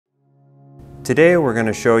Today we're going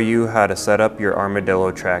to show you how to set up your Armadillo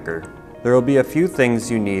Tracker. There will be a few things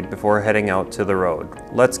you need before heading out to the road.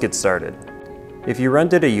 Let's get started. If you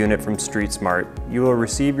rented a unit from Street Smart, you will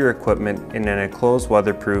receive your equipment in an enclosed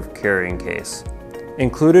weatherproof carrying case.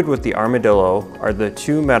 Included with the Armadillo are the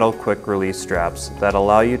two metal quick release straps that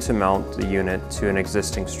allow you to mount the unit to an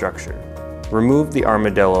existing structure. Remove the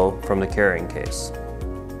Armadillo from the carrying case.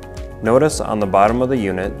 Notice on the bottom of the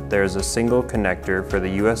unit there is a single connector for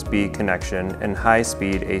the USB connection and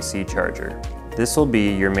high-speed AC charger. This will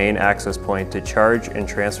be your main access point to charge and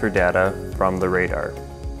transfer data from the radar.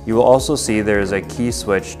 You will also see there is a key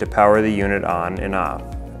switch to power the unit on and off.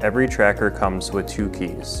 Every tracker comes with two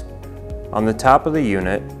keys. On the top of the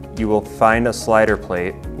unit, you will find a slider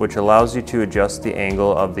plate which allows you to adjust the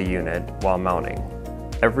angle of the unit while mounting.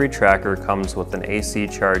 Every tracker comes with an AC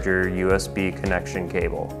charger USB connection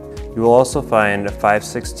cable. You will also find a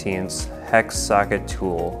 5/16 hex socket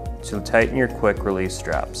tool to tighten your quick release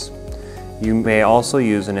straps. You may also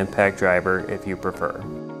use an impact driver if you prefer.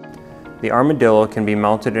 The Armadillo can be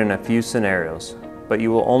mounted in a few scenarios, but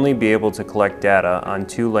you will only be able to collect data on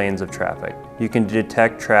 2 lanes of traffic. You can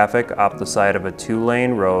detect traffic off the side of a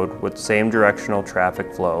 2-lane road with same directional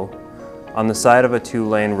traffic flow, on the side of a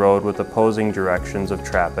 2-lane road with opposing directions of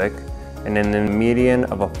traffic, and in the median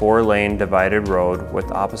of a 4-lane divided road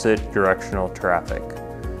with opposite directional traffic.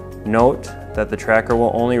 Note that the tracker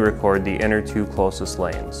will only record the inner 2 closest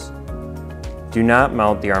lanes. Do not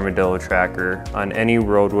mount the Armadillo Tracker on any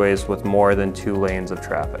roadways with more than 2 lanes of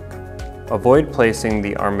traffic. Avoid placing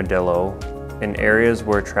the Armadillo in areas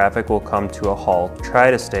where traffic will come to a halt.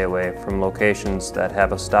 Try to stay away from locations that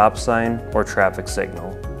have a stop sign or traffic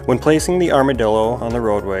signal. When placing the Armadillo on the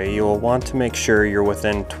roadway, you will want to make sure you're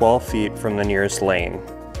within 12 feet from the nearest lane.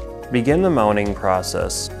 Begin the mounting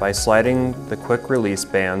process by sliding the quick release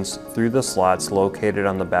bands through the slots located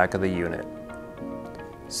on the back of the unit.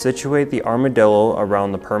 Situate the Armadillo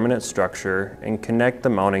around the permanent structure and connect the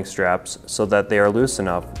mounting straps so that they are loose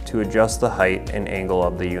enough to adjust the height and angle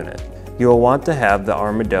of the unit. You will want to have the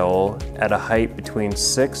Armadillo at a height between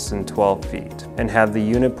 6 and 12 feet and have the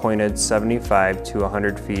unit pointed 75 to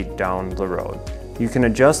 100 feet down the road. You can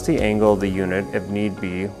adjust the angle of the unit if need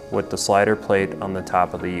be with the slider plate on the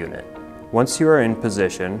top of the unit. Once you are in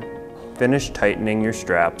position, finish tightening your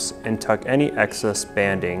straps and tuck any excess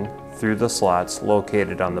banding through the slots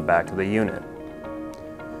located on the back of the unit.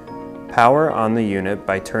 Power on the unit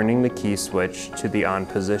by turning the key switch to the on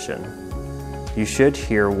position. You should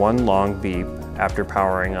hear one long beep after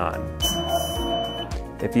powering on.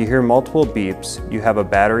 If you hear multiple beeps, you have a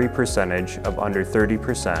battery percentage of under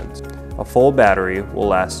 30%. A full battery will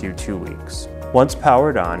last you 2 weeks. Once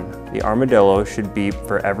powered on, the Armadillo should beep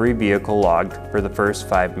for every vehicle logged for the first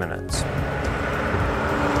 5 minutes.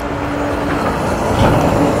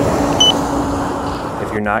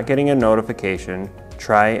 If you're not getting a notification,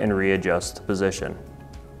 try and readjust the position.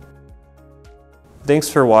 Thanks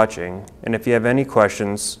for watching, and if you have any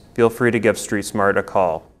questions, feel free to give Street Smart a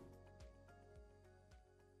call.